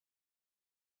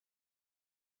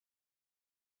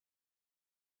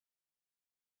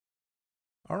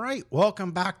All right,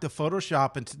 welcome back to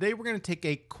Photoshop, and today we're going to take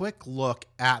a quick look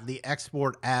at the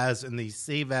export as and the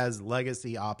save as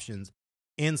legacy options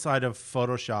inside of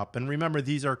Photoshop. And remember,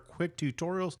 these are quick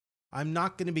tutorials. I'm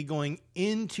not going to be going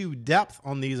into depth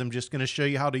on these. I'm just going to show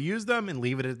you how to use them and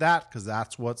leave it at that because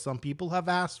that's what some people have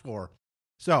asked for.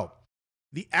 So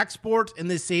the export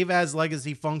and the save as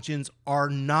legacy functions are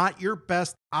not your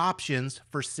best options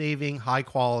for saving high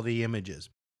quality images.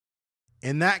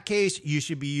 In that case, you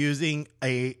should be using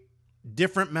a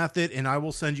different method, and I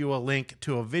will send you a link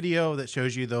to a video that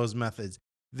shows you those methods.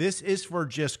 This is for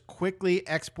just quickly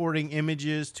exporting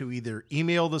images to either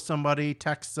email to somebody,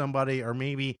 text somebody,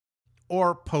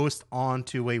 or post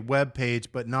onto a web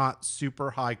page, but not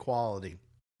super high quality.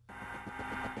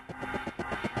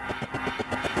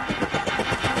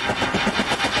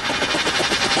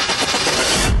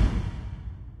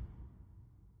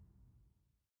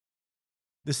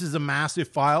 This is a massive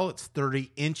file. It's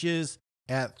 30 inches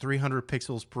at 300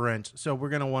 pixels per inch. So we're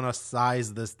going to want to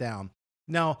size this down.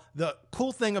 Now, the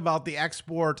cool thing about the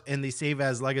export and the save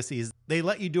as legacy is they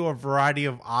let you do a variety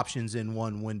of options in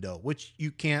one window, which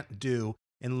you can't do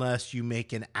unless you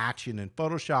make an action in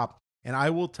Photoshop. And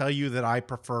I will tell you that I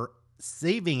prefer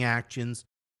saving actions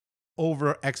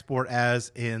over export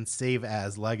as and save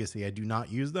as legacy. I do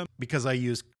not use them because I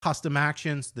use custom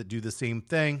actions that do the same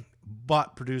thing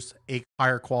but produce a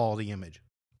higher quality image.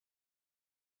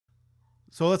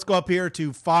 So let's go up here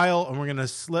to File, and we're going to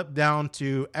slip down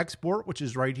to Export, which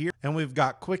is right here. And we've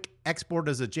got Quick Export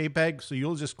as a JPEG. So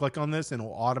you'll just click on this and it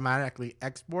will automatically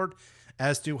export.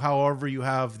 As to however you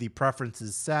have the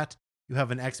preferences set, you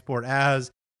have an Export As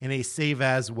and a Save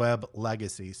As Web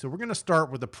Legacy. So we're going to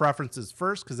start with the preferences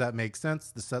first because that makes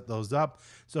sense to set those up.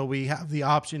 So we have the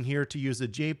option here to use a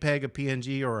JPEG, a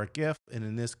PNG, or a GIF. And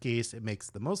in this case, it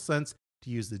makes the most sense to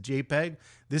use the JPEG.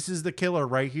 This is the killer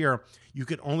right here. You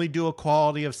can only do a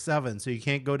quality of 7, so you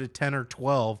can't go to 10 or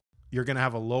 12. You're going to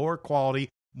have a lower quality,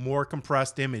 more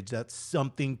compressed image. That's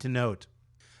something to note.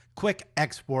 Quick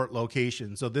export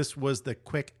location. So this was the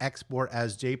quick export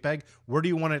as JPEG. Where do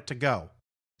you want it to go?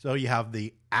 So you have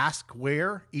the ask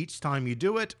where each time you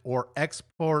do it, or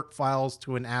export files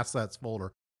to an assets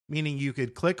folder, meaning you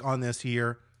could click on this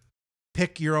here,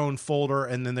 pick your own folder,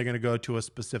 and then they're going to go to a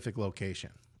specific location.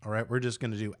 All right, we're just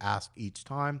going to do ask each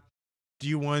time. Do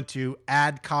you want to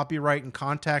add copyright and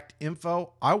contact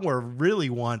info? I would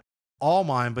really want all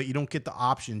mine, but you don't get the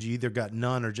options. You either got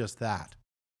none or just that.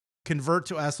 Convert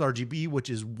to sRGB,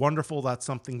 which is wonderful. That's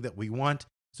something that we want.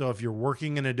 So if you're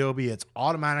working in Adobe, it's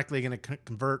automatically going to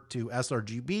convert to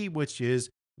sRGB, which is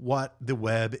what the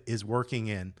web is working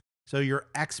in. So your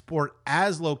export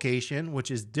as location, which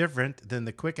is different than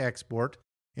the quick export,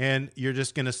 and you're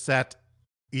just going to set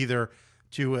either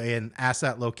to an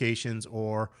asset locations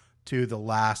or to the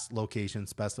last location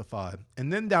specified.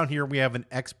 And then down here, we have an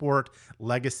export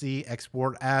legacy,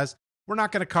 export as. We're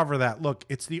not going to cover that. Look,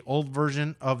 it's the old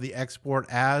version of the export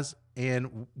as,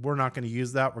 and we're not going to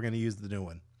use that. We're going to use the new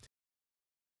one.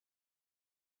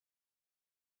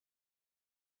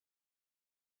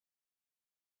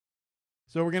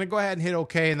 So we're going to go ahead and hit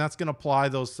OK, and that's going to apply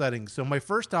those settings. So my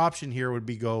first option here would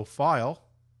be go File,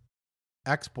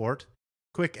 Export,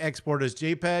 Quick Export as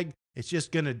JPEG. It's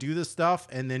just going to do the stuff,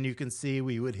 and then you can see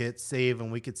we would hit Save,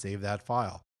 and we could save that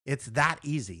file. It's that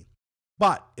easy,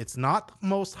 but it's not the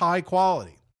most high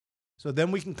quality. So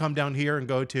then we can come down here and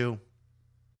go to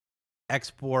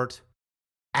Export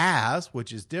As,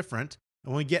 which is different.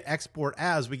 And when we get Export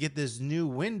As, we get this new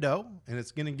window, and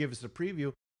it's going to give us a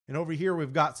preview. And over here,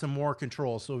 we've got some more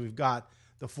control. So we've got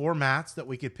the formats that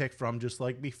we could pick from, just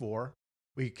like before.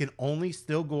 We can only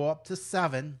still go up to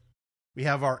 7. We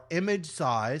have our image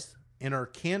size and our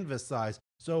canvas size.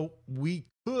 So we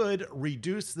could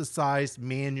reduce the size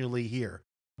manually here.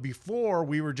 Before,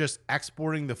 we were just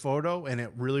exporting the photo and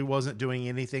it really wasn't doing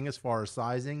anything as far as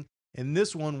sizing. In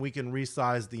this one, we can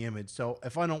resize the image. So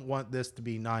if I don't want this to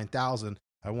be 9,000,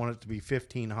 I want it to be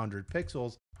 1,500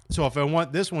 pixels. So if I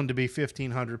want this one to be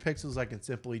 1,500 pixels, I can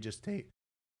simply just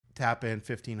tap in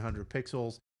 1,500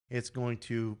 pixels. It's going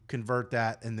to convert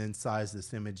that and then size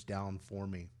this image down for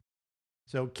me.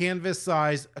 So canvas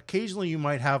size, occasionally you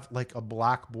might have like a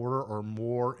black border or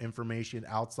more information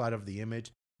outside of the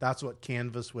image. That's what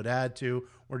canvas would add to.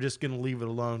 We're just going to leave it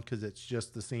alone because it's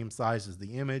just the same size as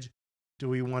the image. Do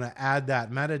we want to add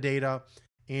that metadata?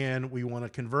 And we want to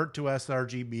convert to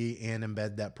sRGB and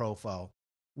embed that profile.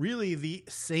 Really the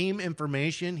same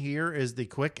information here is the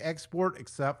quick export,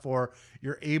 except for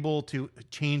you're able to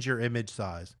change your image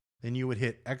size. Then you would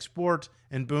hit export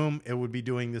and boom, it would be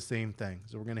doing the same thing.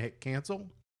 So we're going to hit cancel.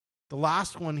 The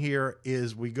last one here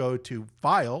is we go to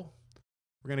File,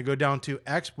 We're going to go down to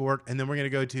export, and then we're going to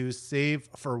go to save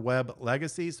for web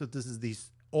legacy. So this is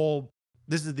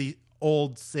the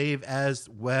old save as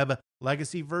web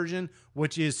legacy version,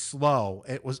 which is slow.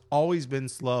 It was always been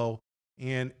slow,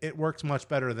 and it works much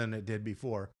better than it did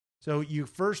before. So you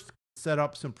first set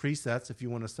up some presets if you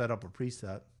want to set up a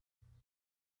preset.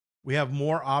 We have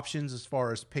more options as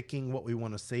far as picking what we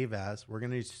want to save as. We're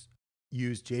going to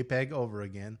use JPEG over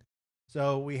again.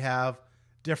 So we have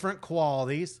different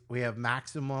qualities. We have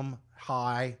maximum,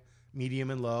 high,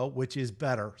 medium, and low, which is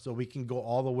better. So we can go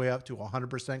all the way up to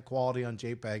 100% quality on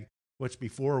JPEG, which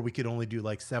before we could only do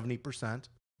like 70%.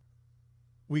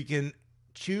 We can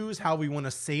choose how we want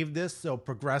to save this. So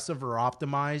progressive or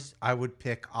optimized, I would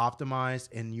pick optimized,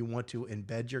 and you want to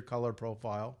embed your color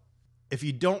profile. If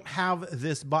you don't have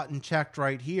this button checked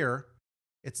right here,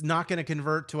 it's not going to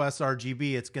convert to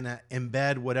sRGB. It's going to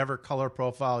embed whatever color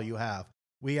profile you have.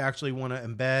 We actually want to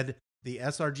embed the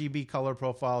sRGB color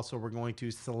profile, so we're going to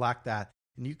select that.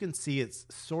 And you can see it's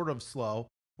sort of slow.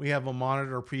 We have a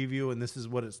monitor preview, and this is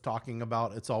what it's talking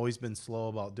about. It's always been slow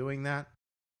about doing that.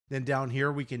 Then down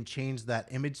here, we can change that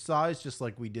image size just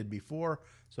like we did before.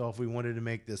 So if we wanted to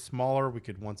make this smaller, we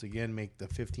could once again make the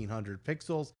 1500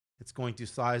 pixels. It's going to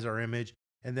size our image,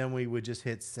 and then we would just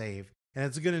hit save. And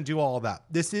it's going to do all of that.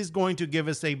 This is going to give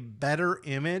us a better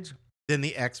image than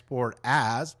the export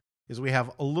as, because we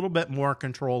have a little bit more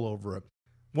control over it.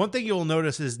 One thing you'll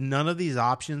notice is none of these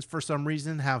options for some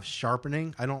reason have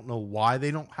sharpening. I don't know why they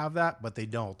don't have that, but they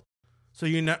don't. So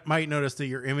you might notice that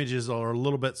your images are a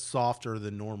little bit softer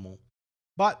than normal.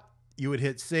 But you would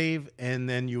hit save, and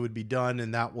then you would be done,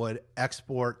 and that would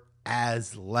export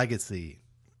as legacy.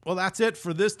 Well, that's it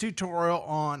for this tutorial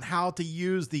on how to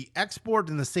use the export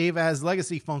and the save as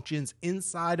legacy functions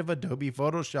inside of Adobe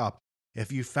Photoshop.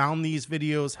 If you found these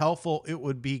videos helpful, it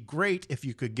would be great if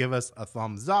you could give us a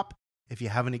thumbs up. If you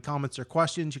have any comments or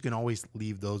questions, you can always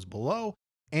leave those below.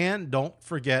 And don't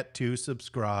forget to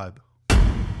subscribe.